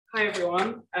Hi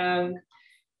everyone.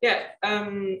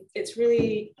 It's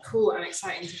really cool and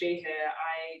exciting to be here.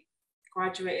 I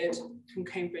graduated from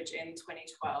Cambridge in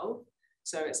 2012,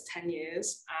 so it's 10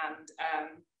 years. And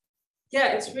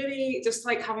it's really just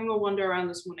like having a wander around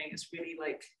this morning. It's really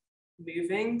like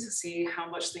moving to see how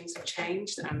much things have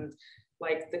changed, and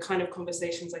like the kind of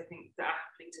conversations I think that are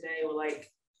happening today were like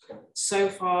so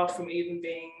far from even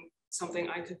being something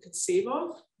I could conceive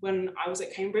of when I was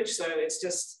at Cambridge. So it's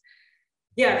just,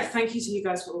 yeah, thank you to you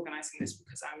guys for organizing this,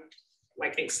 because I'm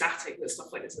like ecstatic that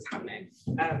stuff like this is happening.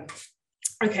 I'm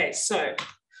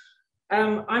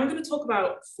going to talk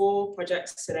about 4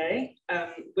 projects today,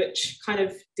 which kind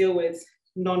of deal with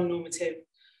non-normative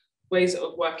ways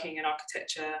of working in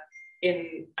architecture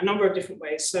in a number of different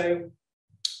ways. So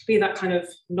be that kind of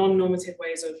non-normative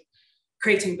ways of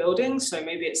creating buildings. So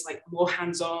maybe it's like more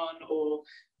hands-on or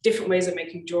different ways of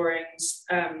making drawings.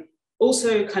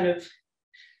 Also kind of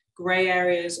gray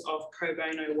areas of pro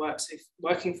bono work, so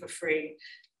working for free,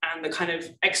 and the kind of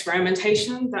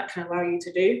experimentation that can allow you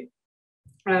to do.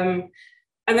 And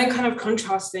then kind of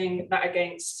contrasting that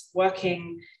against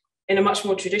working in a much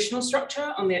more traditional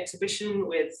structure on the exhibition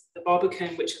with the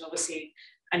Barbican, which is obviously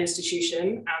an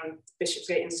institution, and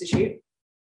Bishopsgate Institute,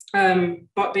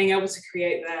 but being able to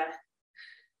create there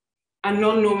a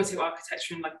non-normative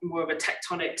architecture in like more of a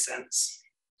tectonic sense.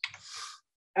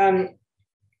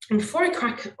 And before I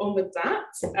crack on with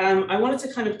that, I wanted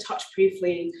to kind of touch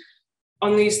briefly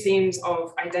on these themes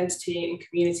of identity and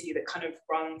community that kind of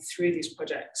run through these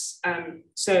projects.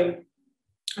 So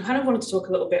I kind of wanted to talk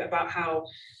a little bit about how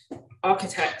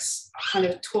architects are kind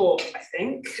of taught, I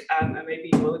think, and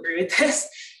maybe you will agree with this,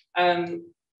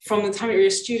 from the time you're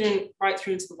a student right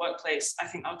through into the workplace. I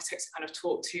think architects are kind of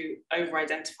taught to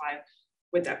over-identify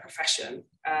with their profession.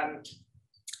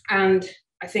 And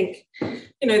I think,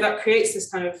 that creates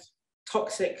this kind of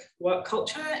toxic work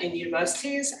culture in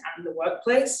universities and the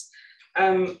workplace.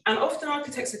 And often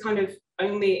architects are kind of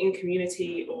only in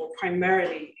community or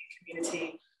primarily in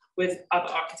community with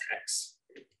other architects.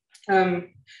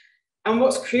 And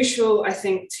what's crucial, I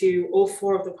think, to all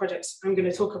 4 of the projects I'm going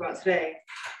to talk about today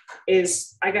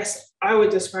is, I guess I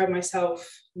would describe myself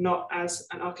not as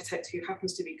an architect who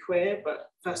happens to be queer,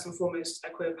 but first and foremost a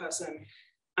queer person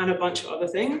and a bunch of other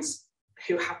things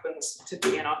who happens to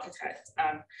be an architect.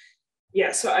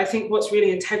 So I think what's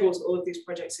really integral to all of these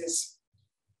projects is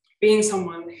being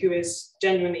someone who is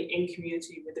genuinely in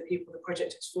community with the people the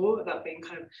project is for, that being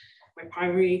kind of my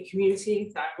primary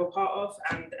community that I'm a part of,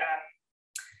 and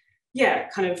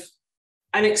kind of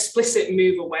an explicit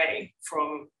move away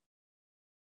from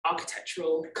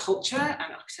architectural culture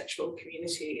and architectural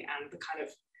community and the kind of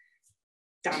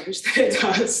damage that it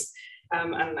does,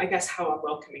 and I guess how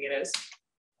unwelcoming it is.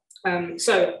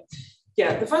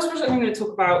 The first project I'm going to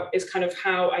talk about is kind of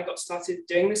how I got started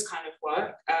doing this kind of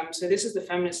work. So this is the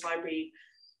Feminist Library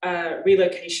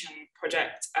relocation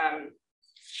project,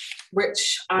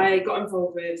 which I got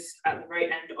involved with at the very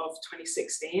end of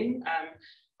 2016.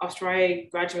 After I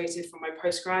graduated from my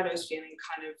postgrad, I was feeling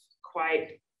kind of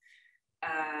quite,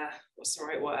 what's the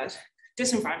right word?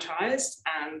 Disenfranchised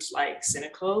and like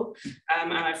cynical.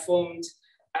 And I formed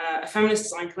a feminist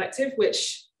design collective,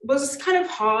 which was kind of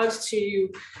hard to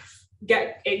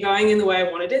get it going in the way I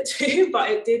wanted it to,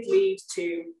 but it did lead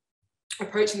to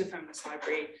approaching the Feminist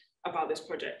Library about this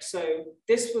project. So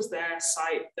this was their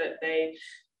site that they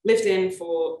lived in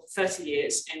for 30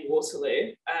 years in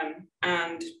Waterloo.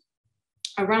 And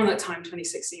around that time,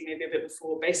 2016, maybe a bit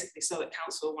before, basically Southwark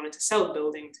Council wanted to sell the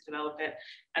building to develop it,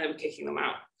 and they were kicking them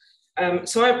out.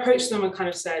 So I approached them and kind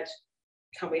of said,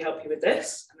 can we help you with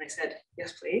this? And they said,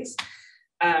 yes, please.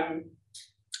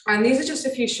 And these are just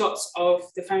a few shots of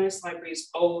the Feminist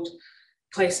Library's old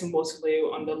place in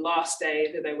Waterloo on the last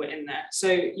day that they were in there.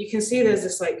 So you can see there's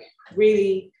this like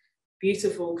really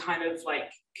beautiful kind of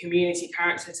like community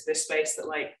character to this space that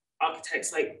like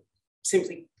architects like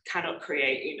simply cannot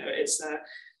create. It's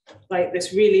like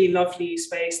this really lovely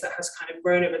space that has kind of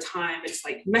grown over time. It's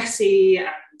like messy and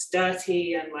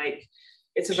dirty, and like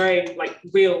it's a very like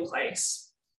real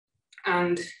place.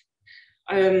 And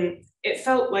it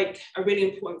felt like a really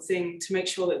important thing to make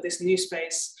sure that this new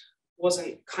space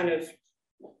wasn't kind of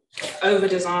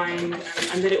over-designed,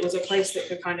 and that it was a place that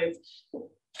could kind of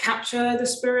capture the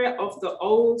spirit of the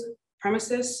old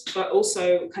premises, but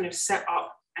also kind of set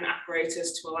up an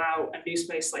apparatus to allow a new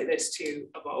space like this to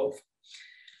evolve.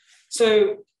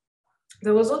 So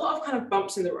there was a lot of kind of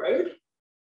bumps in the road.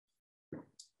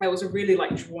 It was a really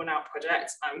like drawn out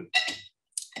project.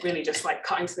 Really just like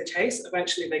cutting to the chase.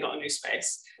 Eventually they got a new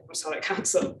space from Southwark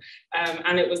Council,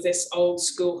 and it was this old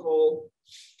school hall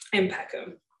in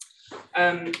Peckham.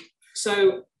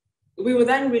 So we were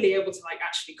then really able to like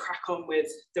actually crack on with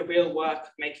the real work of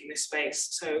making this space.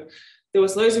 So there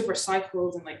was loads of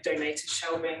recycled and like donated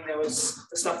shelving. There was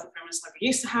the stuff that Feminist Library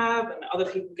used to have, and other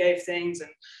people gave things, and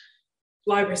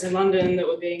libraries in London that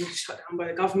were being shut down by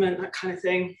the government, that kind of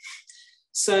thing.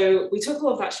 So we took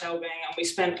all of that shelving and we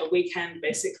spent a weekend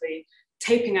basically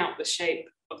taping out the shape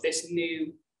of this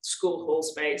new school hall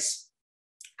space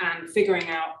and figuring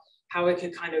out how we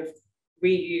could kind of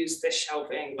reuse this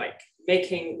shelving, like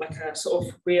making like a sort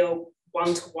of real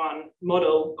one-to-one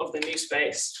model of the new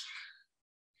space.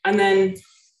 And then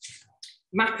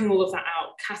mapping all of that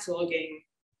out, cataloging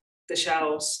the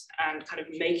shelves and kind of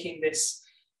making this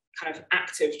kind of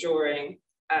active drawing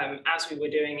as we were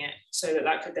doing it, so that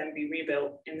that could then be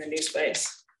rebuilt in the new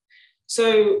space.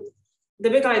 So the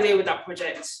big idea with that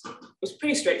project was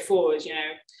pretty straightforward. You know,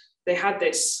 they had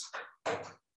this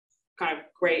kind of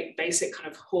great basic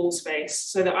kind of hall space.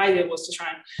 So the idea was to try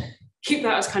and keep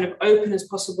that as kind of open as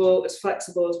possible, as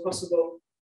flexible as possible,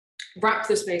 wrap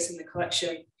the space in the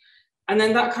collection. And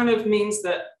then that kind of means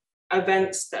that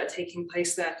events that are taking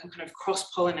place there can kind of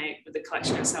cross-pollinate with the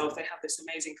collection itself. They have this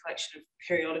amazing collection of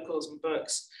periodicals and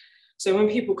books. So when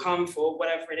people come for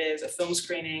whatever it is, a film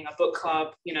screening, a book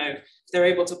club, you know, they're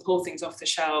able to pull things off the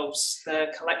shelves,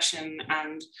 the collection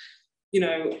and, you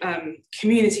know,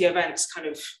 community events kind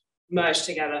of merge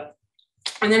together.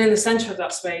 And then in the center of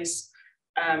that space,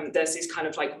 there's these kind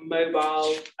of like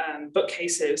mobile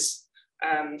bookcases,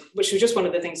 which was just one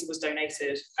of the things that was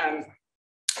donated.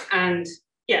 And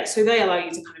yeah, so they allow you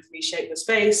to kind of reshape the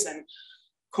space and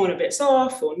corner bits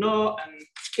off or not. And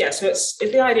yeah, so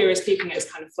the idea is keeping it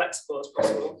as kind of flexible as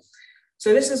possible.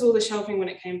 So this is all the shelving when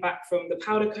it came back from the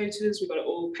powder coaters. We got it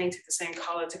all painted the same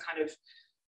color to kind of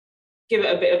give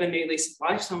it a bit of a new lease of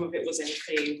life. Some of it was in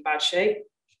pretty bad shape.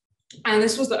 And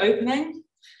this was the opening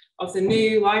of the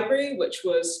new library, which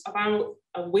was about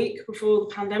a week before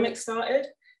the pandemic started.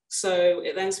 So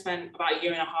it then spent about a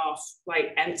year and a half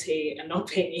like empty and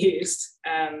not being used.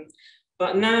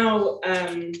 But now,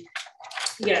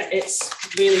 yeah, it's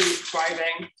really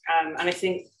thriving. And I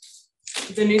think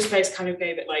the new space kind of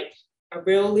gave it like a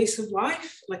real lease of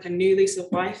life, like a new lease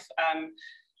of life.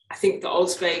 I think the old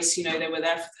space, you know, they were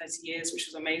there for 30 years, which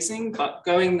was amazing. But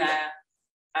going there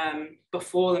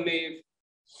before the move,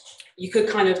 you could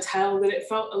kind of tell that it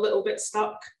felt a little bit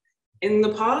stuck in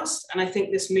the past. And I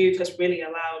think this move has really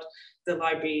allowed the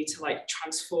library to like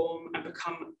transform and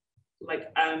become like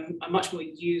a much more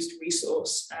used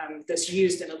resource that's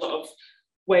used in a lot of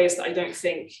ways that I don't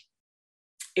think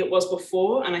it was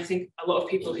before. And I think a lot of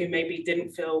people who maybe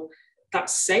didn't feel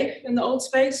that safe in the old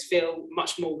space feel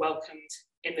much more welcomed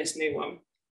in this new one.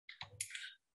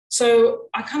 So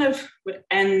I kind of would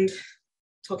end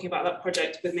talking about that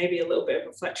project with maybe a little bit of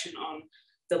reflection on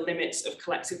the limits of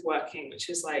collective working, which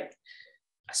is like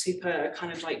a super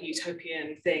kind of like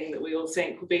utopian thing that we all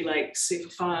think will be like super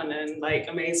fun and like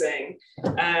amazing.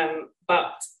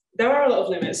 But there are a lot of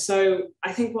limits. So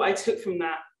I think what I took from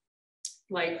that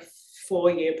like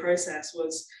 4-year process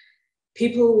was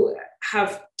people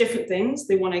have different things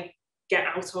they want to get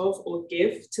out of or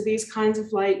give to these kinds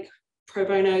of like pro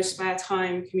bono spare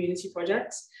time community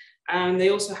projects. They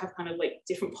also have kind of like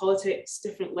different politics,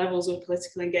 different levels of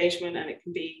political engagement, and it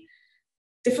can be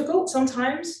difficult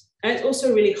sometimes. And it's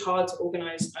also really hard to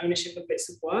organize ownership of bits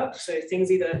of work. So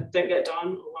things either don't get done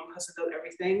or one person does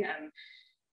everything. And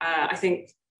I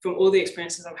think from all the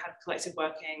experiences I've had collective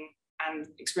working and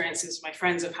experiences my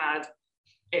friends have had,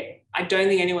 I don't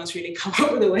think anyone's really come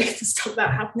up with a way to stop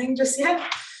that happening just yet.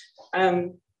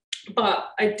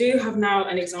 But I do have now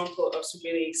an example of some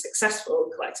really successful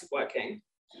collective working.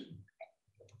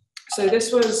 So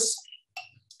this was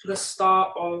the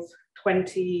start of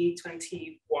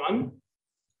 2021.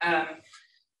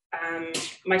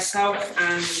 Myself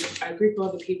and a group of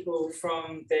other people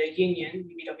from the union,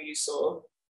 UBW SAW,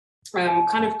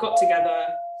 kind of got together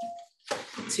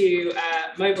to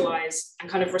mobilise and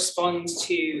kind of respond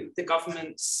to the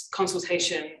government's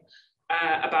consultation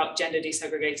about gender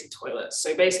desegregated toilets.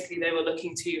 So basically they were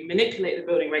looking to manipulate the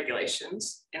building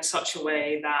regulations in such a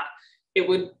way that it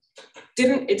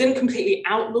didn't completely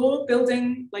outlaw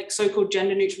building like so-called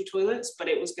gender neutral toilets, but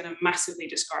it was going to massively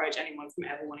discourage anyone from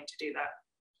ever wanting to do that.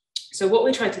 So what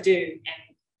we tried to do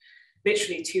in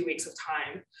literally 2 weeks of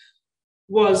time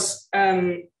was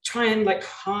try and like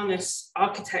harness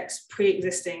architects'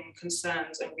 pre-existing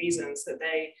concerns and reasons that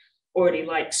they already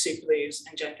like superloos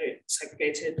and gender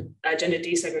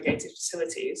desegregated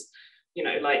facilities, you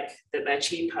know, like that they're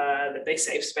cheaper, that they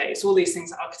save space, all these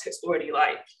things that architects already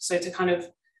like. So to kind of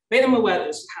make them aware that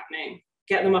this is happening,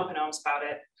 get them up in arms about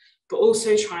it, but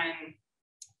also try and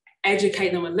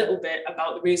educate them a little bit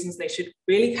about the reasons they should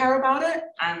really care about it,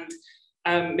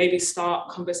 and maybe start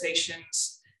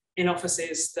conversations in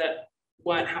offices that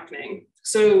weren't happening.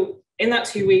 So in that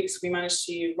 2 weeks, we managed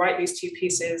to write these 2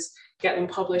 pieces, get them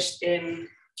published in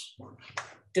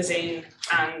Design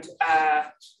and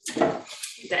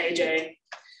the AJ.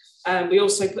 We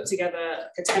also put together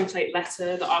a template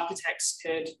letter that architects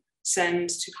could send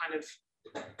to kind of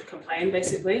complain,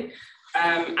 basically,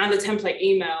 and a template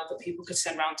email that people could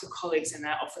send around to colleagues in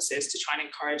their offices to try and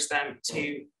encourage them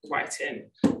to write in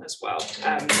as well.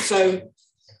 So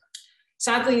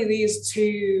sadly, these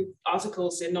 2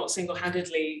 articles did not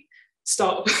single-handedly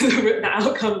stop the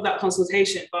outcome of that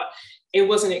consultation, but it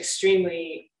was an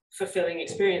extremely fulfilling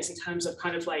experience in terms of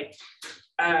kind of like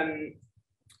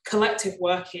collective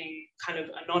working kind of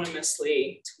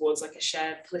anonymously towards like a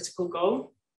shared political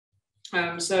goal.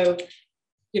 So,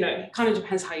 you know, it kind of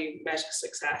depends how you measure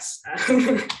success.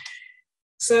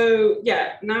 So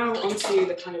yeah, now onto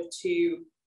the kind of 2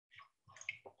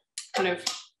 kind of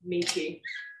meaty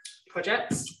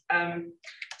projects.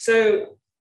 So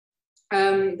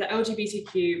the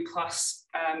LGBTQ plus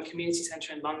Community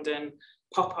Centre in London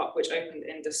pop-up, which opened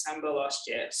in December last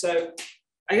year. So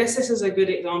I guess this is a good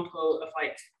example of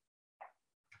like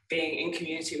being in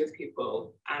community with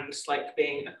people and like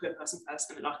being a queer person first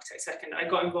and an architect second. I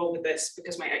got involved with this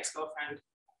because my ex-girlfriend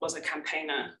was a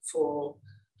campaigner for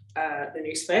the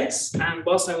new space. And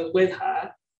whilst I was with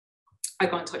her, I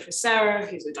got in touch with Sarah,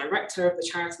 who's the director of the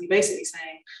charity, basically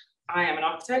saying, I am an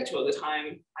architect, or at the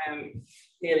time, I am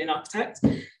nearly an architect.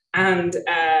 And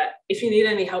if you need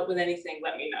any help with anything,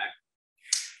 let me know.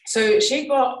 So she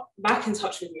got back in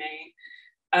touch with me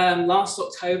last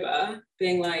October,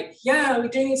 being like, yeah, we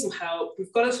do need some help.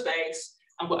 We've got a space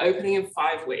and we're opening in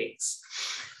 5 weeks.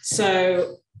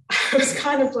 So I was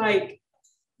kind of like,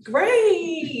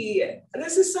 great,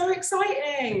 this is so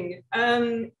exciting.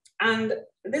 And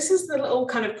this is the little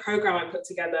kind of program I put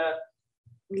together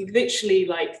literally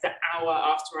like the hour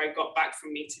after I got back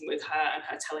from meeting with her and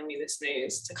her telling me this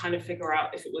news, to kind of figure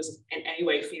out if it was in any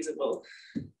way feasible.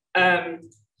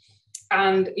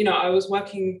 And, you know, I was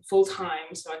working full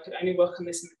time, so I could only work on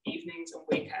this in the evenings and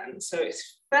weekends. So it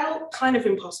felt kind of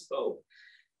impossible.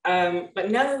 But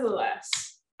nevertheless,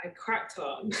 I cracked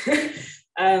on.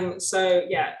 So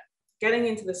yeah, getting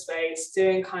into the space,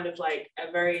 doing kind of like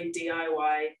a very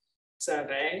DIY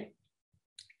survey.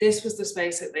 This was the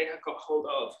space that they had got hold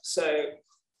of. So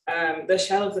the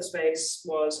shell of the space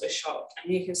was a shop,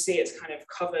 and you can see it's kind of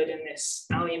covered in this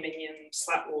aluminium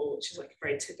slat wall, which is like a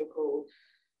very typical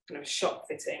kind of shop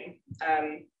fitting.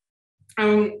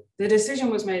 And the decision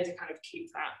was made to kind of keep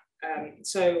that.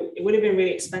 So it would have been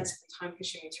really expensive and time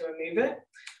consuming to remove it.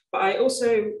 But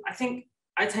I think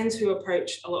I tend to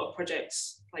approach a lot of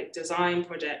projects, like design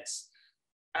projects,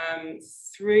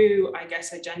 through, I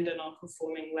guess, a gender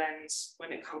non-conforming lens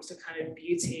when it comes to kind of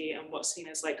beauty and what's seen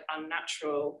as like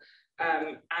unnatural.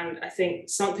 And I think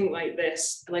something like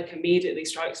this, like, immediately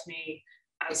strikes me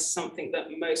as something that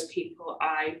most people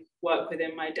I work with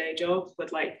in my day job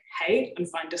would like hate and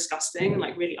find disgusting and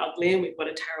like really ugly, and we've got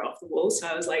to tear it off the wall. So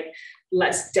I was like,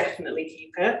 let's definitely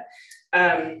keep it.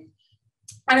 And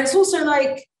it's also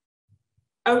like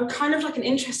a kind of like an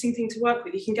interesting thing to work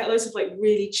with. You can get loads of like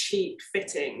really cheap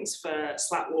fittings for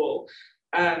slat wall,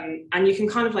 and you can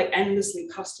kind of like endlessly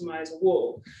customize a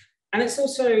wall. And it's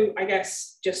also, I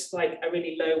guess, just like a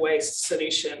really low waste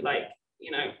solution. Like,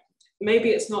 you know, maybe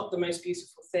it's not the most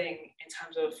beautiful thing in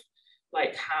terms of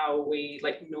like how we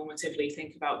like normatively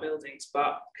think about buildings,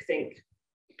 but I think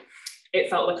it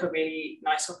felt like a really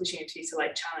nice opportunity to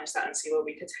like challenge that and see where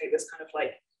we could take this kind of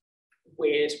like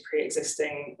weird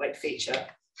pre-existing like feature.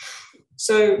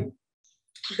 So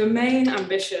the main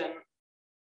ambition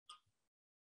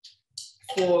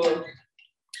for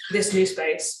this new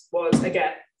space was,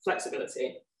 again,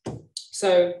 flexibility.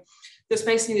 So the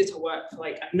space needed to work for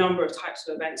like a number of types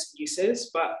of events and uses,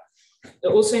 but it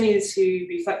also needed to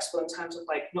be flexible in terms of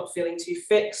like not feeling too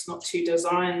fixed, not too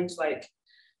designed, like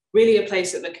really a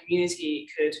place that the community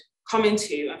could come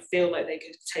into and feel like they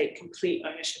could take complete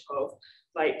ownership of,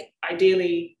 like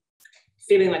ideally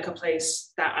feeling like a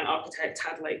place that an architect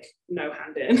had like no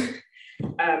hand in.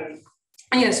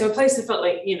 And yeah, so a place that felt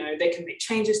like, you know, they can make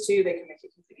changes to, they can make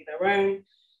it completely their own.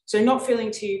 So not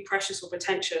feeling too precious or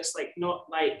pretentious, like not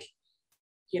like,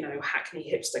 you know,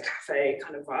 Hackney hipster cafe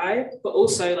kind of vibe, but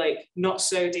also like not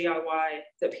so DIY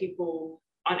that people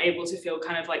aren't able to feel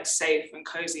kind of like safe and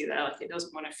cozy there. Like it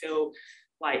doesn't want to feel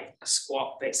like a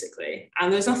squat basically.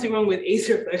 And there's nothing wrong with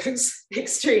either of those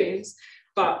extremes,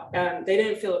 but they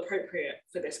didn't feel appropriate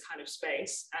for this kind of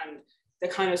space, and the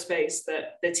kind of space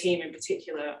that the team in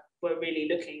particular were really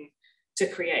looking to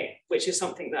create, which is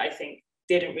something that I think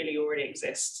didn't really already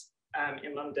exist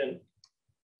in London.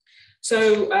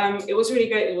 So it was really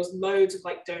great. There was loads of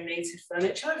like donated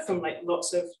furniture from like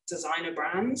lots of designer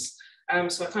brands.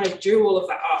 So I kind of drew all of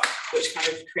that up, which kind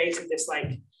of created this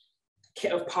like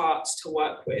kit of parts to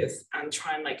work with and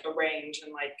try and like arrange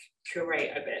and like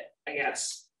curate a bit, I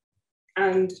guess.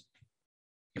 And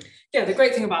yeah, the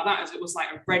great thing about that is it was like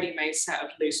a ready-made set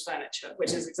of loose furniture,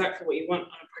 which is exactly what you want on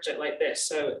a project like this.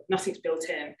 So nothing's built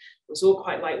in. It was all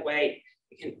quite lightweight.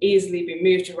 It can easily be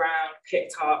moved around,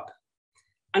 picked up.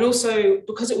 And also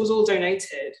because it was all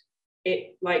donated,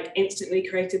 it like instantly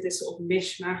created this sort of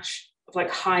mishmash of like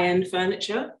high-end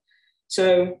furniture.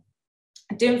 So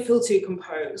it didn't feel too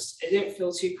composed. It didn't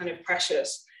feel too kind of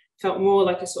precious. It felt more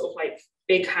like a sort of like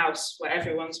big house where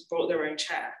everyone's brought their own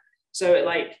chair. So it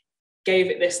like gave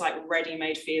it this like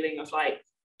ready-made feeling of like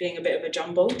being a bit of a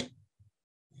jumble.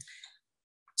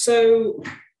 So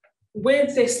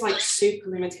with this like super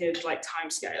limited like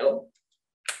timescale,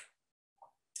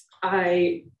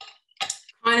 I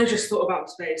kind of just thought about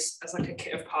the space as like a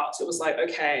kit of parts. It was like,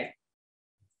 okay.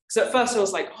 So at first I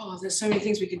was like, oh, there's so many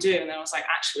things we could do. And then I was like,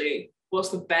 actually, what's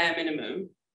the bare minimum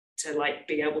to like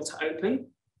be able to open?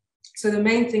 So the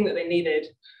main thing that they needed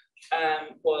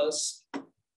was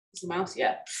the mouse,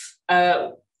 yeah.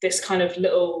 This kind of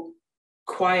little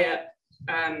quiet,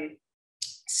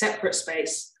 separate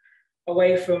space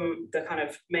away from the kind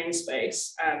of main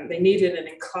space. They needed an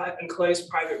enclosed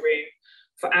private room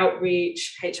for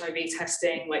outreach, HIV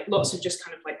testing, like lots of just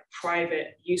kind of like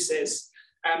private uses,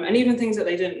 and even things that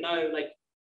they didn't know, like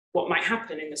what might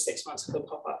happen in the 6 months of the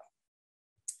pop-up.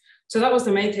 So that was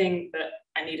the main thing that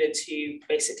I needed to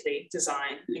basically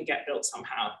design and get built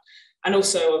somehow. And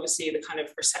also obviously the kind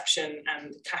of reception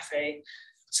and cafe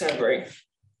servery.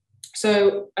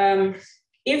 So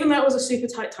even though it was a super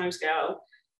tight timescale,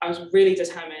 I was really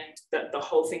determined that the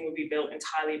whole thing would be built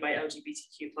entirely by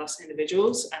LGBTQ plus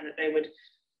individuals, and that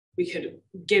we could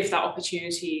give that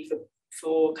opportunity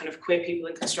for kind of queer people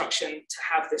in construction to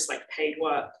have this like paid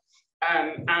work.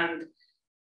 And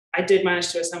I did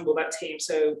manage to assemble that team.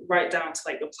 So right down to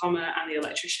like the plumber and the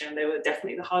electrician, they were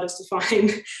definitely the hardest to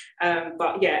find.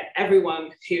 But yeah, everyone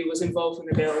who was involved in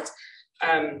the build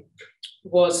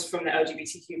was from the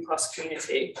LGBTQ plus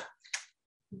community.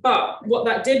 But what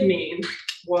that did mean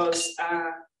was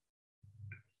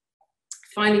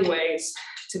finding ways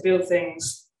to build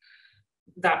things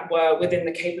that were within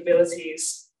the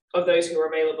capabilities of those who were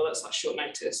available at such short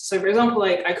notice. So for example,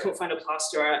 like I couldn't find a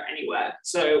plasterer anywhere.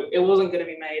 So it wasn't going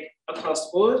to be made of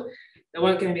plasterboard. There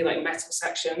weren't going to be like metal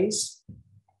sections.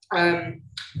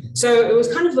 So it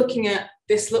was kind of looking at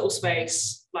this little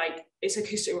space, like its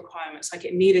acoustic requirements, like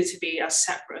it needed to be as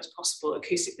separate as possible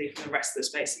acoustically from the rest of the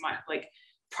space. It might have like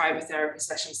private therapy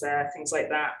sessions there, things like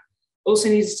that. Also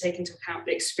needed to take into account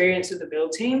the experience of the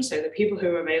build team. So the people who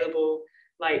were available,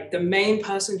 like the main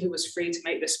person who was free to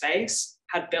make the space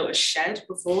had built a shed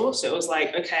before. So it was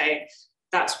like, okay,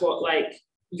 that's what like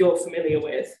you're familiar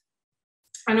with.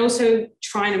 And also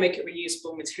trying to make it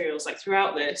reusable materials. Like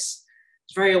throughout this, I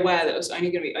was very aware that it was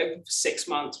only going to be open for 6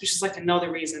 months, which is like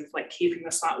another reason for like keeping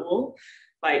the slat wall,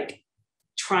 like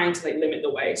trying to like limit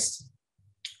the waste.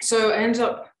 So I ended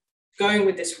up going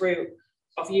with this route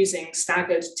of using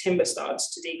staggered timber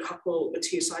studs to decouple the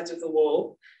two sides of the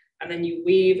wall. And then you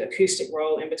weave acoustic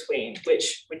roll in between,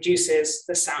 which reduces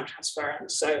the sound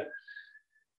transference. So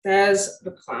there's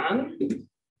the plan.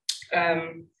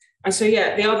 And so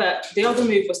yeah, the other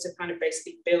move was to kind of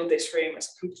basically build this room as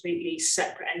a completely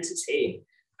separate entity.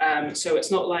 So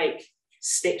it's not like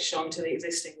stitched onto the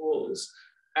existing walls,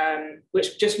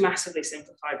 which just massively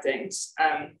simplified things,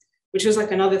 which was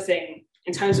like another thing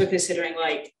in terms of considering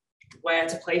like where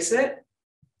to place it.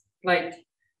 Like,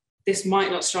 this might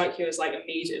not strike you as like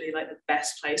immediately like the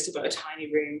best place to put a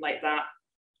tiny room like that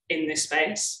in this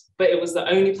space, but it was the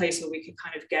only place where we could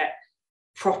kind of get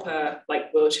proper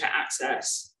like wheelchair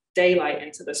access, daylight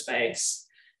into the space.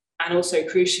 And also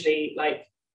crucially, like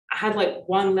I had like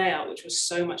one layout which was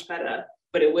so much better,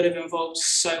 but it would have involved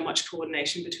so much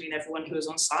coordination between everyone who was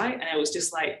on site. And it was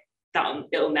just like,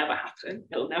 it'll never happen.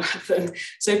 It'll never happen.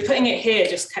 So putting it here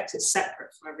just kept it separate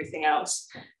from everything else.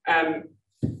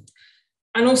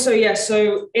 And also, yeah,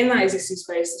 so in that existing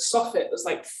space, the soffit was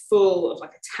like full of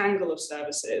like a tangle of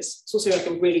services. It's also like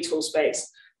a really tall space.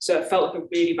 So it felt like a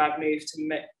really bad move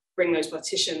to bring those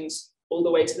partitions all the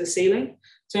way to the ceiling.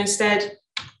 So instead,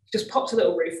 just popped a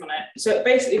little roof on it. So it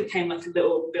basically became like a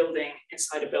little building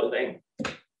inside a building,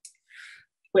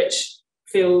 which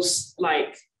feels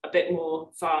like a bit more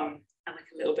fun and like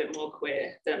a little bit more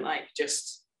queer than like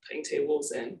just putting two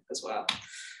walls in as well.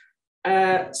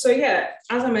 So yeah,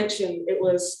 as I mentioned, it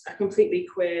was a completely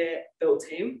queer build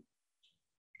team.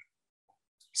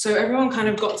 So everyone kind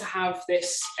of got to have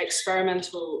this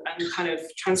experimental and kind of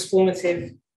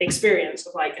transformative experience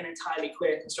of like an entirely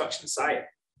queer construction site,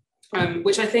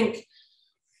 which I think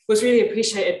was really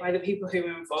appreciated by the people who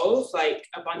were involved. Like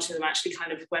a bunch of them actually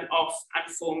kind of went off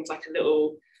and formed like a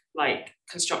little like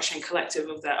construction collective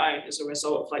of their own as a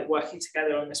result of like working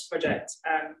together on this project.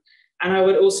 And I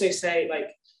would also say, like,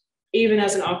 even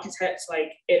as an architect,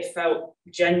 like it felt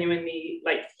genuinely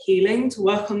like healing to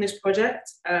work on this project,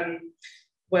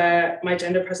 where my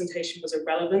gender presentation was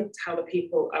irrelevant to how the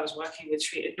people I was working with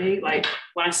treated me. Like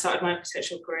when I started my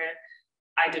architectural career,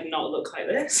 I did not look like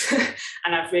this.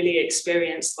 And I've really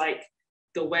experienced like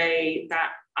the way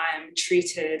that I am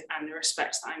treated and the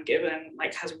respect that I'm given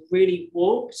like has really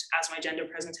warped as my gender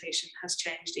presentation has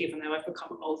changed, even though I've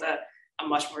become older and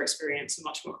much more experienced and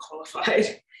much more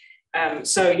qualified.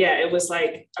 So yeah, it was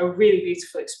like a really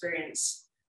beautiful experience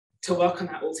to work on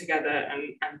that all together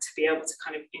and to be able to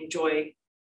kind of enjoy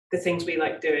the things we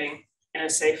like doing in a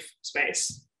safe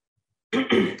space.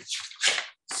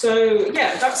 So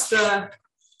yeah, that's the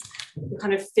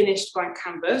kind of finished blank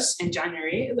canvas in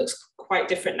January. It looks quite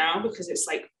different now because it's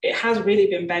like, it has really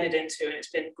been bedded into, and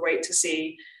it's been great to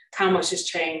see how much has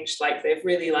changed. Like they've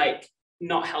really like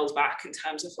not held back in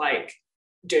terms of like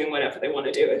doing whatever they want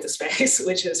to do with the space,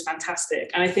 which is fantastic.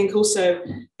 And I think also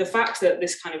the fact that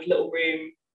this kind of little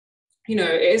room, you know,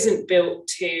 it isn't built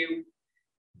to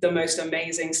the most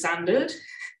amazing standard,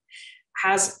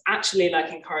 has actually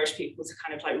like encouraged people to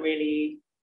kind of like really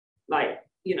like,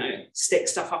 you know, stick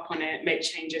stuff up on it, make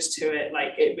changes to it.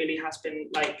 Like it really has been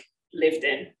like lived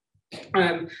in.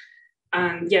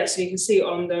 And yeah, so you can see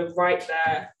on the right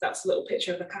there, that's a little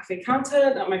picture of the cafe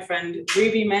counter that my friend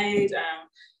Ruby made. And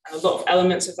a lot of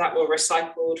elements of that were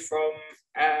recycled from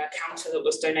a counter that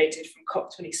was donated from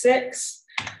COP26.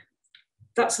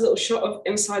 That's a little shot of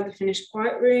inside the finished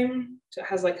quiet room. So it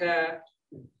has like a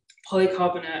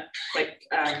polycarbonate, like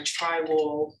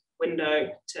tri-wall window.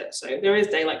 So there is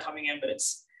daylight coming in, but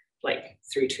it's like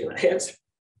through 2 layers.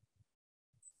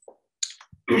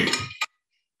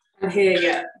 And here,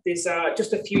 yeah, these are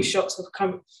just a few shots of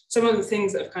some of the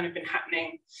things that have kind of been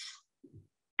happening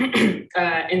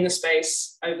in the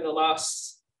space over the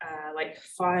last like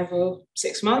 5 or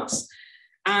 6 months.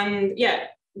 And yeah,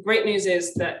 great news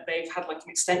is that they've had like an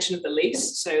extension of the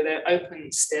lease, so they're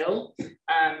open still.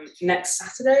 Next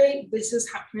Saturday, this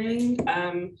is happening,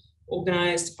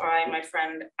 organised by my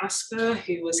friend Aska,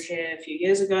 who was here a few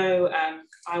years ago.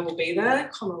 I will be there,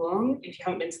 come along. If you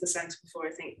haven't been to the centre before,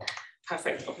 I think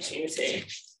perfect opportunity.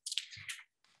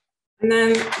 And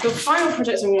then the final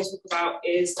project I'm going to talk about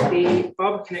is the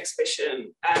Barbican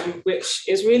exhibition, which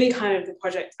is really kind of the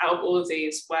project out of all of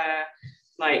these where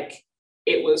like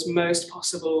it was most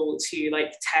possible to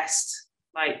like test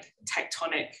like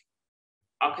tectonic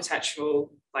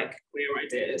architectural like queer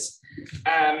ideas.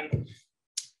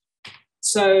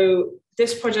 So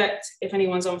this project, if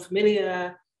anyone's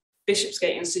unfamiliar,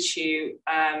 Bishopsgate Institute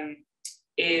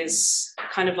is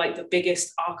kind of like the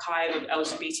biggest archive of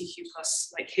LGBTQ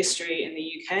plus like history in the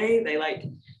UK. They like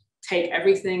take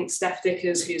everything. Steph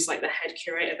Dickers, who's like the head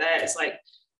curator there, is like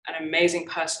an amazing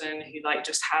person who like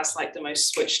just has like the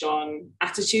most switched on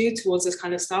attitude towards this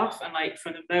kind of stuff. And like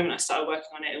from the moment I started working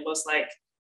on it, it was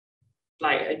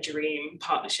like a dream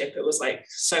partnership. It was like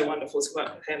so wonderful to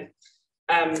work with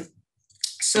him.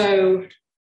 So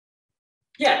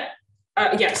yeah.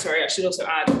 Sorry, I should also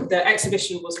add, the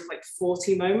exhibition was of like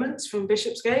 40 moments from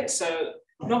Bishopsgate, so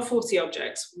not 40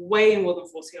 objects, way more than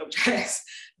 40 objects.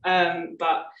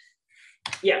 But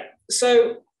yeah,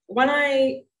 so when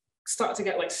I started to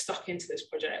get like stuck into this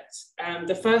project,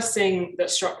 the first thing that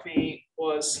struck me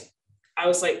was, I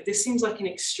was like, this seems like an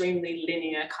extremely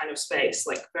linear kind of space,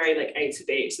 like very like A to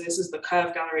B. So this is the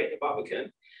Curve Gallery at the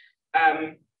Barbican.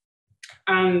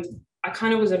 And I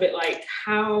kind of was a bit like,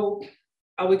 how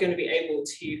are we going to be able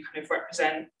to kind of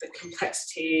represent the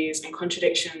complexities and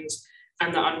contradictions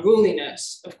and the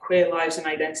unruliness of queer lives and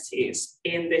identities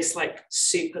in this like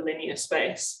super linear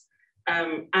space?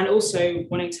 And also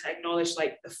wanting to acknowledge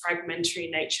like the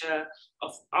fragmentary nature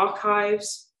of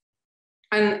archives,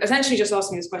 and essentially just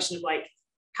asking this question of like,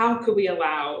 how could we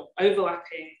allow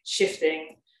overlapping,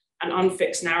 shifting, and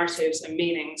unfixed narratives and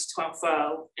meanings to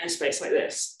unfurl in a space like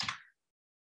this?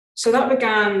 So that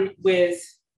began with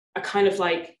a kind of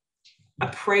like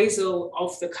appraisal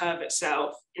of the curve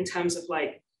itself in terms of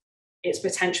like its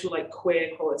potential like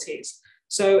queer qualities.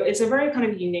 So it's a very kind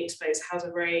of unique space, has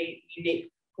a very unique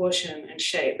proportion and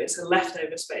shape. It's a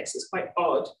leftover space, it's quite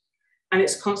odd. And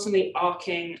it's constantly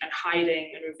arcing and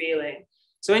hiding and revealing.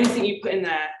 So anything you put in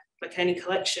there like any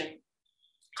collection,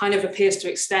 kind of appears to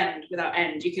extend without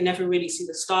end. You can never really see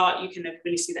the start, you can never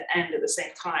really see the end at the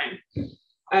same time.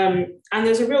 And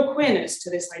there's a real queerness to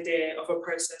this idea of a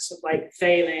process of like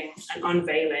veiling and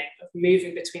unveiling, of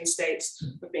moving between states,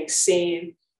 of being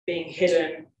seen, being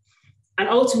hidden. And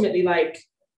ultimately, like,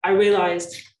 I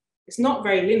realized it's not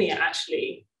very linear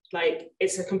actually. Like,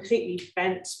 it's a completely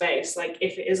bent space. Like,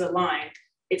 if it is a line,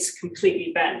 it's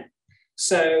completely bent.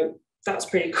 So that's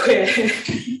pretty queer.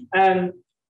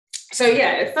 So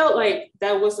yeah, it felt like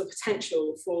there was the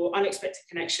potential for unexpected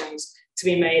connections to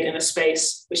be made in a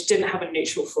space which didn't have a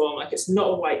neutral form. Like, it's not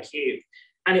a white cube,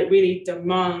 and it really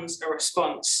demands a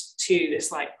response to this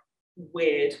like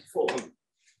weird form.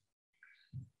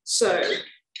 So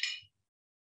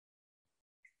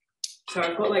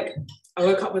I've got like, I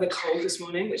woke up with a cold this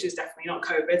morning, which is definitely not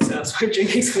COVID, so that's why I'm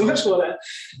drinking so much water.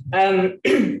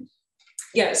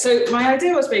 Yeah, so my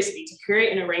idea was basically to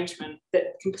create an arrangement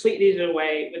that completely did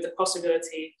away with the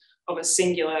possibility of a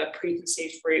singular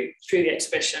preconceived route through the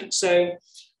exhibition. So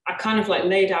I kind of like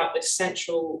laid out this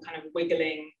central kind of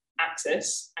wiggling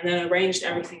axis and then arranged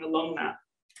everything along that.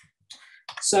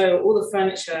 So all the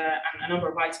furniture and a number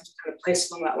of items are kind of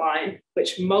placed along that line,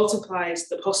 which multiplies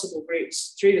the possible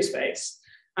routes through the space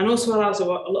and also allows a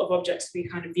lot of objects to be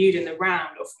kind of viewed in the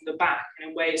round or from the back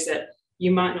and in ways that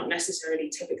you might not necessarily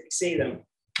typically see them.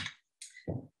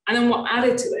 And then what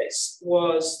added to this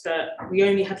was that we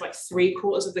only had like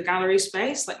 3/4 of the gallery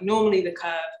space. Like, normally the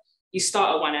curve, you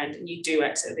start at one end and you do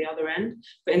exit at the other end.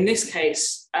 But in this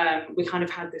case, we kind of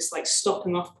had this like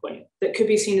stopping off point that could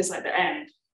be seen as like the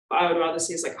end, but I would rather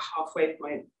see as like a halfway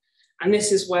point. And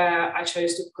this is where I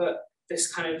chose to put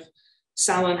this kind of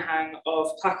salon hang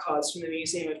of placards from the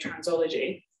Museum of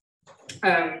Transology,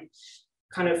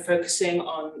 kind of focusing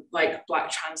on like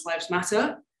Black trans lives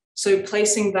matter. So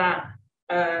placing that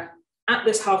at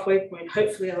this halfway point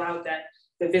hopefully allowed then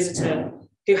the visitor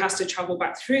who has to travel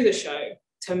back through the show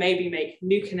to maybe make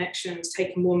new connections,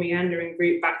 take a more meandering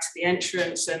route back to the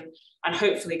entrance, and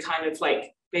hopefully kind of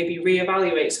like maybe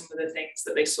reevaluate some of the things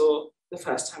that they saw the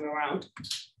first time around.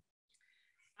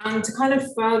 And to kind of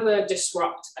further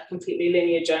disrupt a completely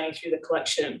linear journey through the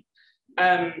collection,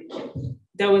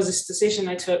 there was this decision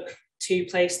I took to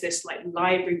place this like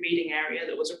library reading area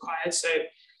that was required. So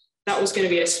that was going to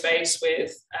be a space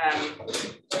with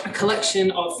a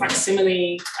collection of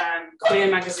facsimile queer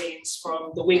magazines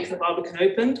from the week the Barbican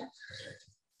opened.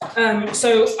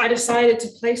 So I decided to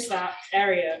place that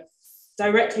area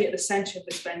directly at the center of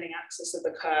this bending axis of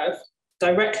the curve,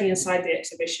 directly inside the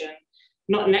exhibition,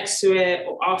 not next to it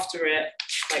or after it,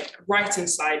 like right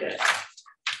inside it.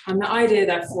 And the idea,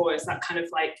 therefore, is that kind of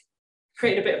like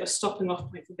create a bit of a stopping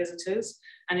off point for visitors,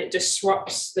 and it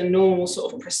disrupts the normal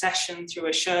sort of procession through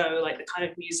a show, like the kind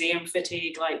of museum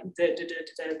fatigue, like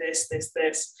this.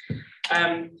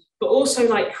 But also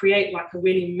like create like a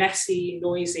really messy,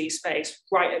 noisy space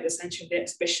right at the center of the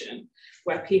exhibition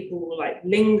where people will like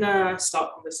linger,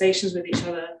 start conversations with each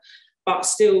other, but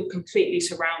still completely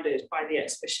surrounded by the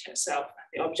exhibition itself and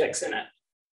the objects in it.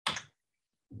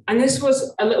 And this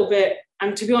was a little bit,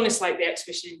 and to be honest, like the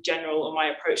exhibition in general, or my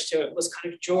approach to it was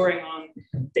kind of drawing on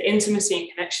the intimacy and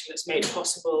connection that's made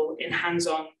possible in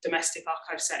hands-on domestic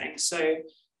archive settings. So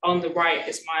on the right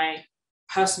is my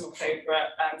personal favorite,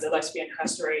 the Lesbian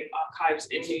Herstory Archives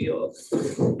in New York.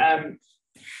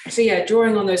 So yeah,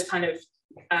 drawing on those kind of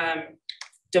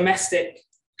domestic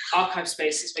archive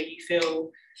spaces where you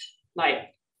feel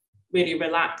like really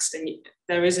relaxed, and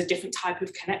there is a different type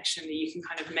of connection that you can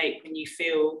kind of make when you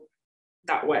feel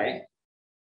that way.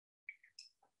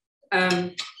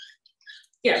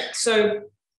 Yeah, so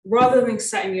rather than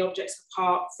setting the objects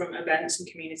apart from events and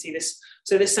community, this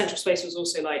central space was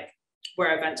also like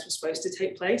where events were supposed to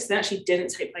take place. They actually didn't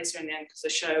take place here in the end because the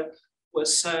show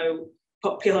was so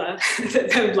popular that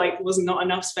there like was not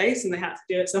enough space and they had to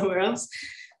do it somewhere else.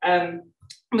 But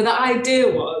the idea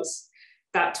was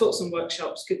that talks and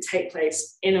workshops could take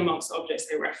place in amongst the objects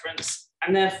they reference,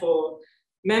 and therefore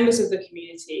members of the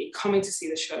community coming to see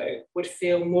the show would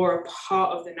feel more a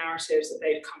part of the narratives that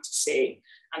they'd come to see,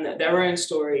 and that their own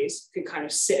stories could kind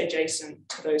of sit adjacent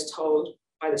to those told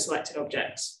by the selected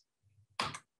objects.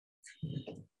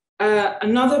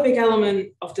 Another big element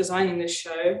of designing this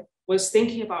show was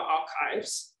thinking about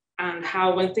archives and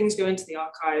how when things go into the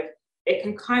archive, it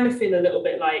can kind of feel a little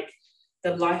bit like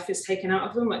the life is taken out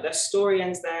of them, like their story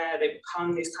ends there, they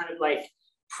become these kind of like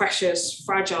precious,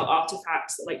 fragile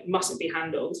artifacts that like mustn't be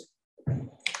handled.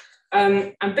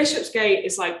 And Bishopsgate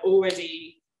is like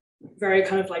already very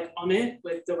kind of like on it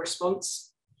with the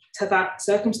response to that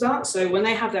circumstance. So when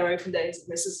they have their open days,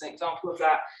 and this is an example of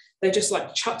that, they just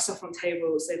like chuck stuff on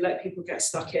tables, they let people get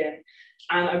stuck in,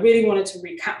 And I really wanted to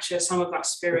recapture some of that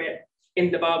spirit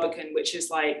in the Barbican, which is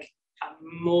like a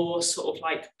more sort of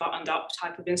like buttoned up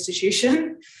type of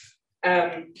institution.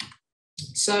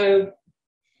 So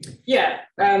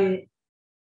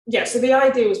the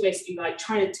idea was basically like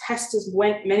trying to test as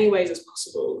many ways as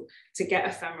possible to get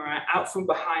ephemera out from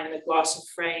behind the glass of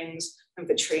frames and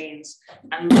vitrines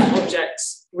and let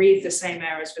objects breathe the same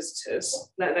air as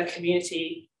visitors, let their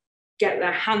community get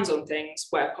their hands on things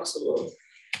where possible.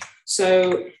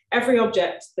 So every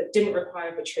object that didn't require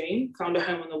a vitrine found a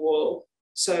home on the wall.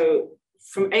 So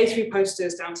from A3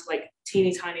 posters down to like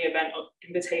teeny tiny event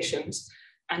invitations,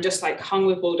 and just like hung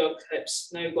with bulldog clips,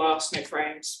 no glass, no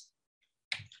frames.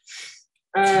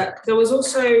 There was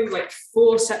also like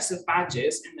 4 sets of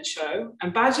badges in the show,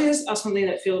 and badges are something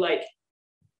that feel like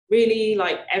really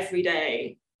like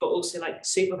everyday, but also like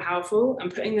super powerful,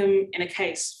 and putting them in a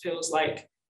case feels like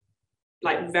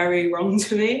very wrong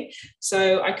to me.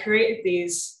 So I created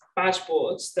these badge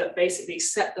boards that basically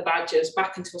set the badges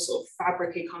back into a sort of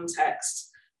fabric-y context,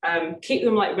 keep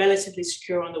them like relatively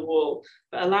secure on the wall,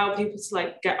 but allow people to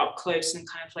like get up close and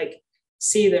kind of like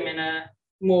see them in a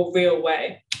more real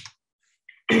way.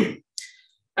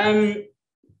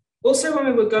 Also, when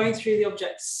we were going through the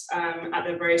objects at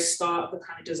the very start of the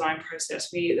kind of design process,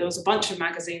 there was a bunch of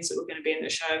magazines that were going to be in the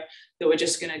show that were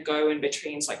just going to go in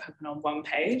vitrines, like open on one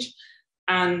page.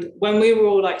 And when we were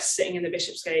all like sitting in the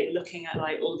Bishopsgate looking at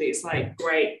like all these like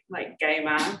great like gay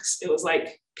mags, it was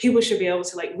like people should be able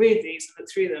to like read these and look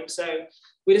through them. So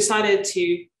we decided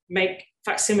to make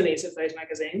facsimiles of those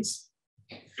magazines.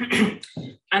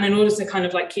 And in order to kind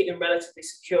of like keep them relatively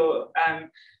secure,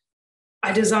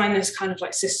 I designed this kind of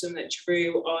like system that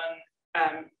drew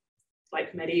on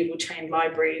like medieval chained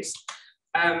libraries.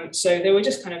 So they were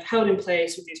just kind of held in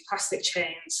place with these plastic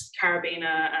chains,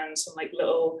 carabiner, and some like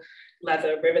little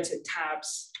leather riveted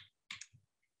tabs.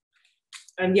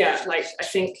 And yeah, like I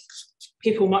think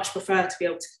people much prefer to be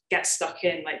able to get stuck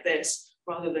in like this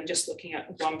rather than just looking at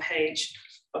one page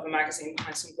of a magazine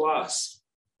behind some glass.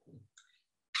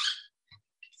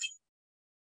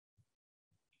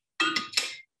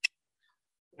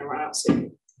 Run out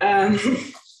soon.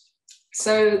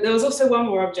 So there was also one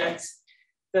more object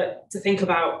to think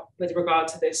about with regard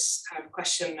to this kind of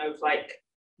question of like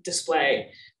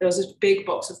display. There was this big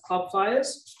box of club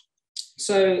flyers.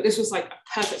 So this was like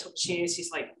a perfect opportunity to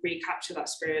like recapture that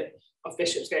spirit of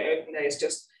Bishopsgate Open Days,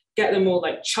 just get them all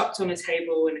like chucked on a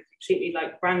table in a completely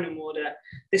like random order.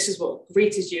 This is what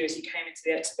greeted you as you came into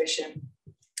the exhibition.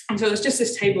 And so it was just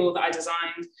this table that I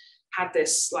designed, had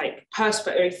this like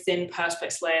very thin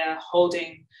perspex layer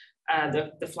holding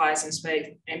the flyers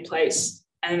in place.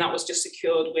 And then that was just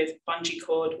secured with bungee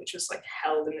cord, which was like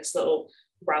held in this little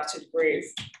routed groove.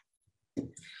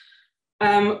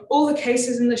 All the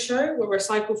cases in the show were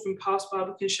recycled from past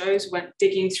Barbican shows, went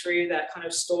digging through their kind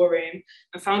of storeroom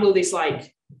and found all these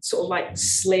like sort of like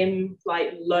slim,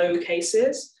 like low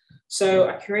cases. So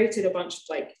I created a bunch of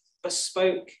like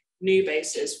bespoke new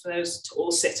bases for those to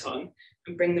all sit on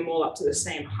and bring them all up to the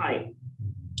same height.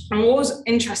 And what was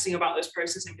interesting about this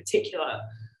process in particular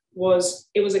was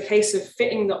it was a case of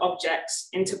fitting the objects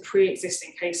into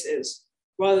pre-existing cases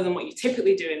rather than what you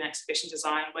typically do in exhibition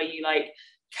design, where you like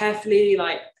carefully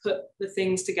like put the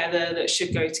things together that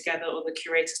should go together or the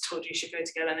curators told you should go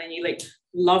together, and then you like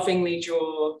lovingly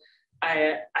draw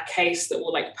a case that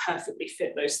will like perfectly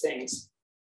fit those things.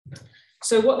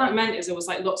 So what that meant is there was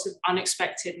like lots of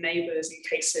unexpected neighbors and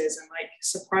cases and like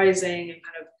surprising and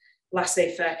kind of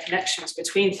laissez-faire connections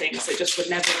between things that just would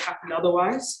never have happened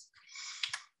otherwise.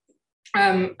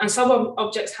 And some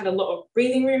objects had a lot of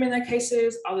breathing room in their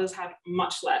cases, others had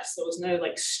much less. There was no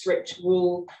like strict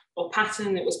rule or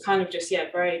pattern. It was kind of just, yeah,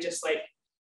 very just like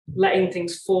letting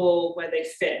things fall where they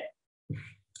fit.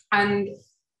 And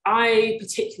I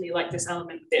particularly like this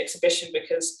element of the exhibition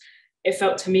because it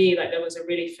felt to me like there was a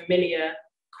really familiar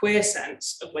queer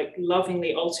sense of like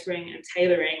lovingly altering and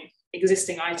tailoring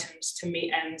existing items to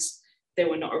meet ends they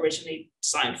were not originally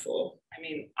designed for. I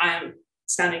mean, I am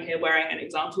standing here wearing an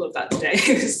example of that today.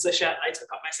 This is a shirt I took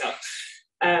up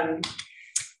myself.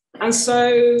 And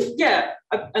so, yeah,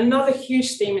 another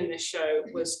huge theme in this show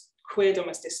was queer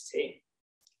domesticity.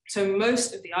 So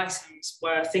most of the items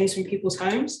were things from people's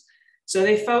homes. So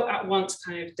they felt at once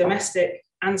kind of domestic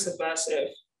and subversive,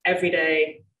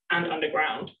 everyday and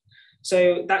underground.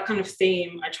 So that kind of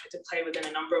theme I tried to play with in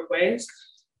a number of ways,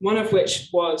 one of which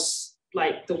was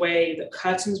like the way that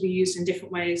curtains were used in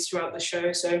different ways throughout the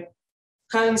show. So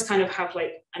curtains kind of have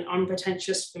like an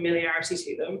unpretentious familiarity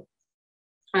to them.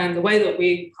 And the way that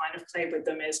we kind of played with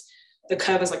them is the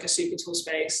curve is like a super tall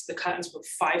space. The curtains were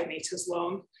 5 meters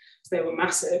long, so they were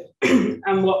massive.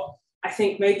 And what I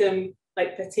think made them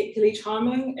like particularly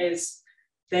charming is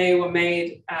they were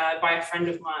made by a friend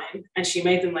of mine, and she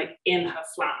made them like in her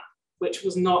flat, which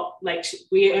was not like,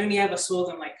 we only ever saw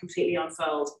them like completely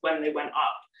unfurled when they went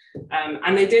up.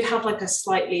 And they did have like a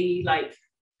slightly like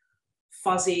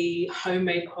fuzzy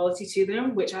homemade quality to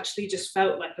them, which actually just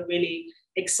felt like a really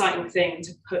exciting thing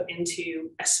to put into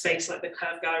a space like the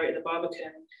Curve Gallery at the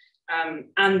Barbican.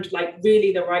 And like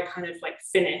really the right kind of like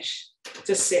finish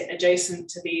to sit adjacent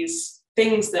to these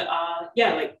things that are,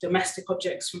 yeah, like domestic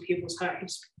objects from people's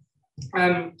homes.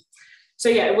 So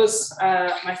yeah, it was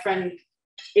my friend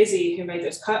Izzy who made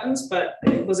those curtains, but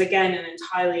it was again an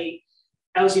entirely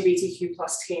LGBTQ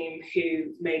plus team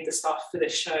who made the stuff for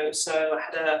this show. So I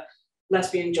had a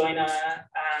lesbian joiner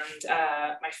and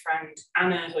my friend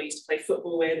Anna, who I used to play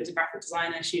football with, is a graphic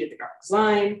designer. She did the graphic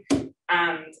design.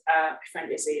 And my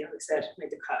friend Izzy, as I said,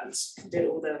 made the curtains, did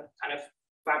all the kind of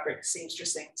fabric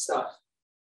seamstressing stuff.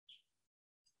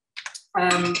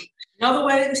 Another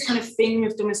way this kind of theme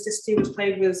of domesticity was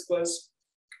played with was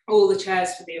all the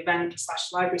chairs for the event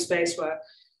 / library space were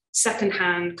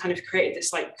secondhand, kind of created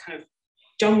this like kind of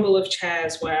jumble of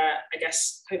chairs where I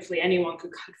guess hopefully anyone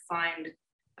could kind of find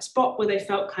a spot where they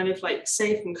felt kind of like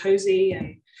safe and cozy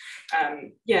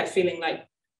and yeah, feeling like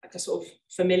a sort of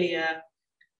familiar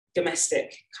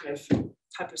domestic kind of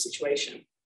type of situation.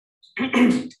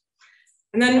 And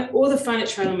then all the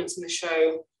furniture elements in the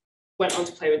show went on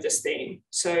to play with this theme.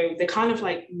 So they kind of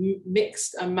like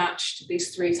mixed and matched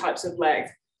these three types of leg.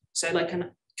 So like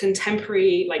a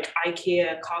contemporary like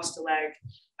IKEA caster leg,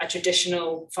 a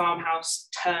traditional farmhouse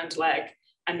turned leg,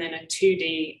 and then a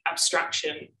 2D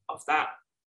abstraction of that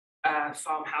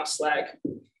farmhouse leg.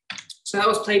 So that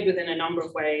was played with in a number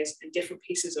of ways in different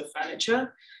pieces of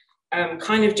furniture.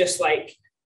 Kind of just like,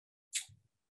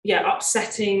 yeah,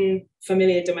 upsetting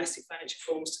familiar domestic furniture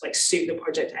forms to like suit the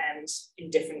project ends in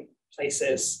different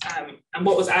places. And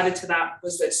what was added to that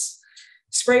was this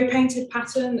spray painted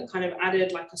pattern that kind of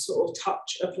added like a sort of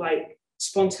touch of like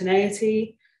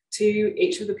spontaneity to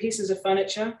each of the pieces of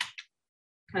furniture.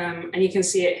 And you can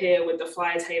see it here with the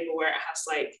flyer table where it has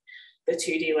like the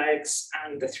 2D legs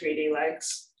and the 3D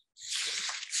legs.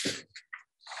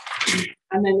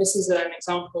 And then this is an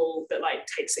example that like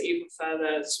takes it even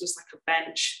further. This was like a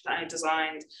bench that I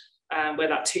designed where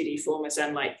that 2D form is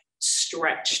then like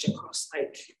stretched across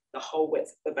like the whole width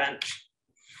of the bench.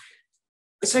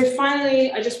 So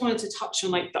finally, I just wanted to touch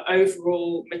on like the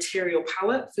overall material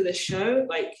palette for this show.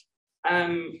 Like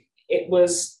it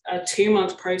was a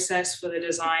 2-month process for the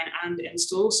design and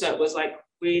install. So it was like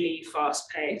really fast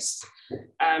paced.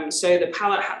 So the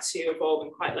palette had to evolve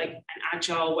in quite like an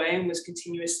agile way and was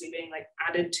continuously being like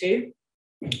added to.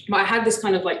 But I had this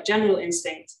kind of like general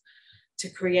instinct to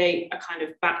create a kind of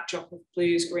backdrop of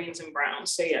blues, greens, and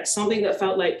browns. So yeah, something that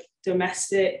felt like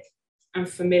domestic and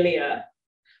familiar,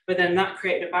 but then that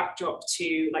created a backdrop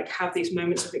to like have these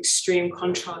moments of extreme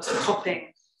contrast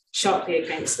popping sharply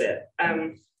against it.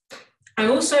 I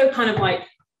also kind of like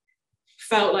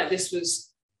felt like this was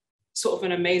sort of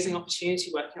an amazing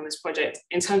opportunity working on this project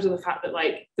in terms of the fact that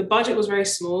like the budget was very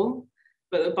small,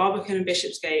 but the Barbican and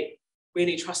Bishopsgate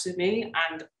really trusted me.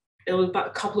 And it was about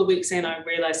a couple of weeks in, I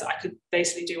realized that I could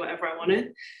basically do whatever I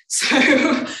wanted. So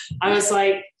I was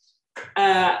like,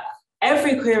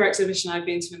 every queer exhibition I've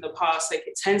been to in the past, like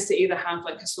it tends to either have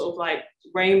like a sort of like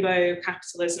rainbow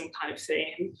capitalism kind of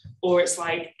theme, or it's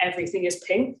like everything is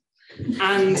pink.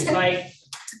 And like,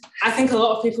 I think a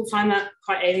lot of people find that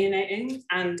quite alienating.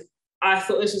 And I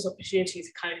thought this was an opportunity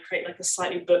to kind of create like a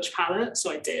slightly butch palette.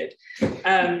 So I did.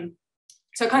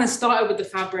 So I kind of started with the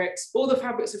fabrics. All the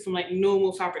fabrics are from like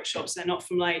normal fabric shops. They're not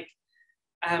from like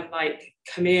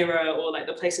Chimera or like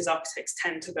the places architects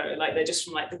tend to go. Like they're just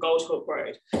from like the Goldhawk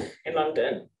Road in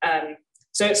London.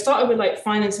 So it started with like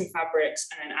finding some fabrics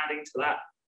and then adding to that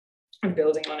and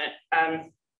building on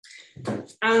it.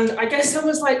 And I guess there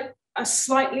was like a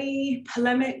slightly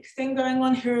polemic thing going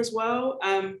on here as well.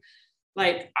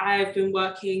 Like I've been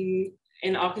working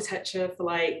in architecture for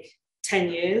like 10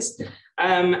 years.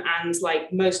 And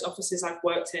like most offices I've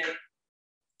worked in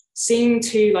seem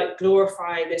to like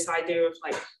glorify this idea of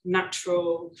like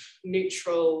natural,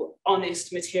 neutral,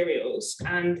 honest materials.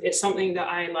 And it's something that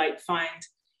I like find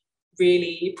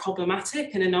really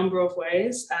problematic in a number of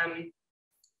ways.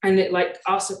 And it like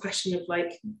asks a question of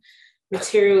like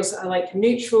materials are like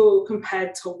neutral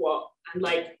compared to what? And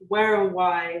like where and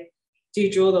why do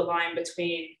you draw the line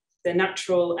between the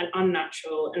natural and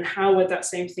unnatural, and how would that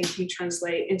same thinking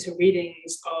translate into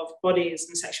readings of bodies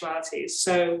and sexualities?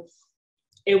 So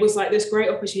it was like this great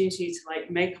opportunity to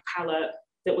like make a palette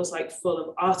that was like full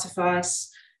of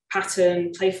artifice,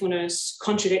 pattern, playfulness,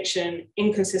 contradiction,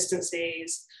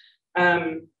 inconsistencies,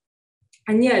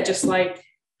 yeah, just like,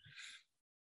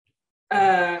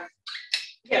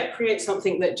 create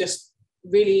something that just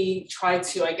really tried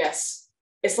to, I guess,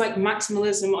 it's like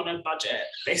maximalism on a budget,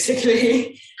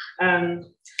 basically.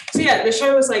 So yeah, the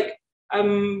show was like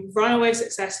runaway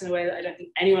success in a way that I don't think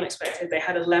anyone expected. They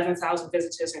had 11,000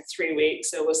 visitors in 3 weeks.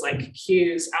 So it was like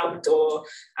queues out the door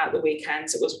at the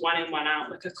weekends. It was one in, one out,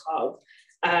 like a club.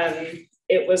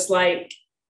 It was like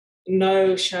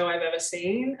no show I've ever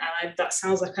seen. And that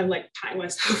sounds like I'm like patting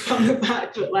myself on the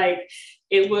back, but like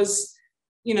it was,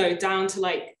 you know, down to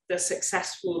like the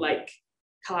successful like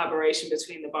collaboration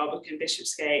between the Barbican,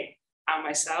 Bishopsgate and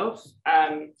myself.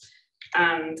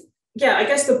 And yeah, I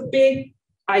guess the big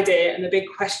idea and the big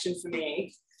question for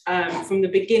me from the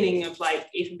beginning of like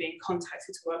even being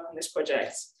contacted to work on this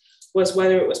project was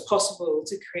whether it was possible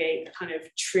to create a kind of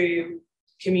true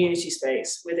community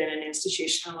space within an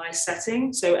institutionalized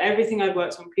setting. So everything I'd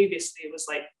worked on previously was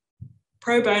like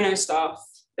pro bono stuff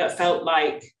that felt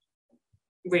like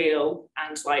real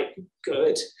and like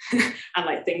good and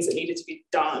like things that needed to be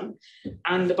done.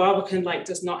 And the Barbican like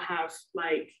does not have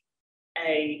like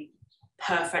a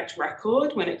perfect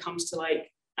record when it comes to like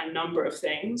a number of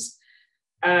things.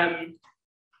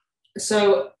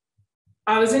 So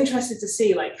I was interested to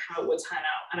see like how it would turn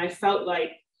out, and I felt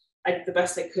like I did the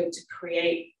best I could to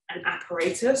create an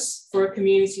apparatus for a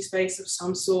community space of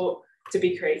some sort to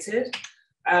be created.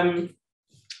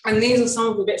 And these are some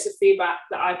of the bits of feedback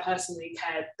that I personally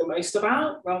cared the most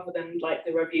about, rather than like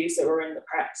the reviews that were in the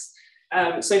press.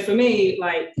 So for me,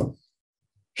 like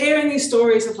hearing these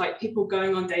stories of like people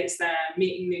going on dates there,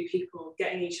 meeting new people,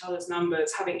 getting each other's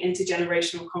numbers, having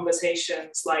intergenerational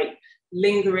conversations, like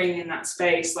lingering in that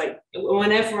space, like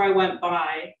whenever I went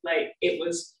by, like it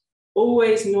was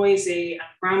always noisy and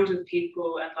rammed with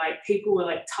people, and like people were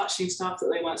like touching stuff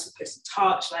that they weren't supposed to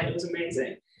touch. Like it was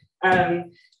amazing.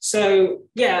 So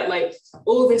yeah, like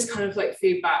all this kind of like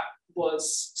feedback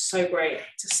was so great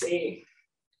to see.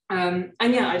 And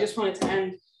yeah, I just wanted to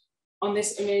end on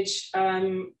this image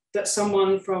that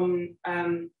someone from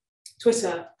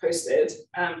Twitter posted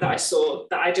that I saw,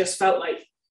 that I just felt like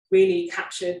really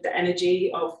captured the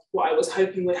energy of what I was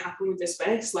hoping would happen with this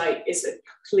space. Like it's a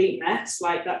complete mess.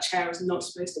 Like that chair is not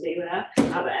supposed to be there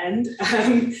at the end.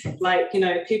 Like, you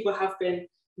know, people have been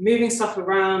moving stuff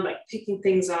around, like picking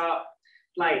things up,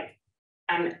 like,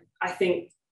 and I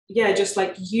think, yeah, just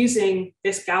like using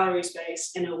this gallery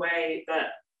space in a way that,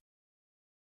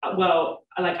 well,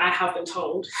 like I have been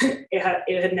told it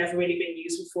had never really been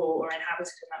used before or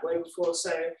inhabited in that way before.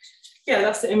 So yeah,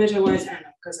 that's the image I wanted to end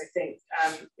on, because I think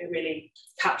it really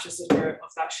captures the spirit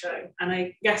of that show. And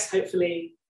I guess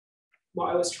hopefully what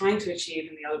I was trying to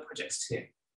achieve in the other projects too.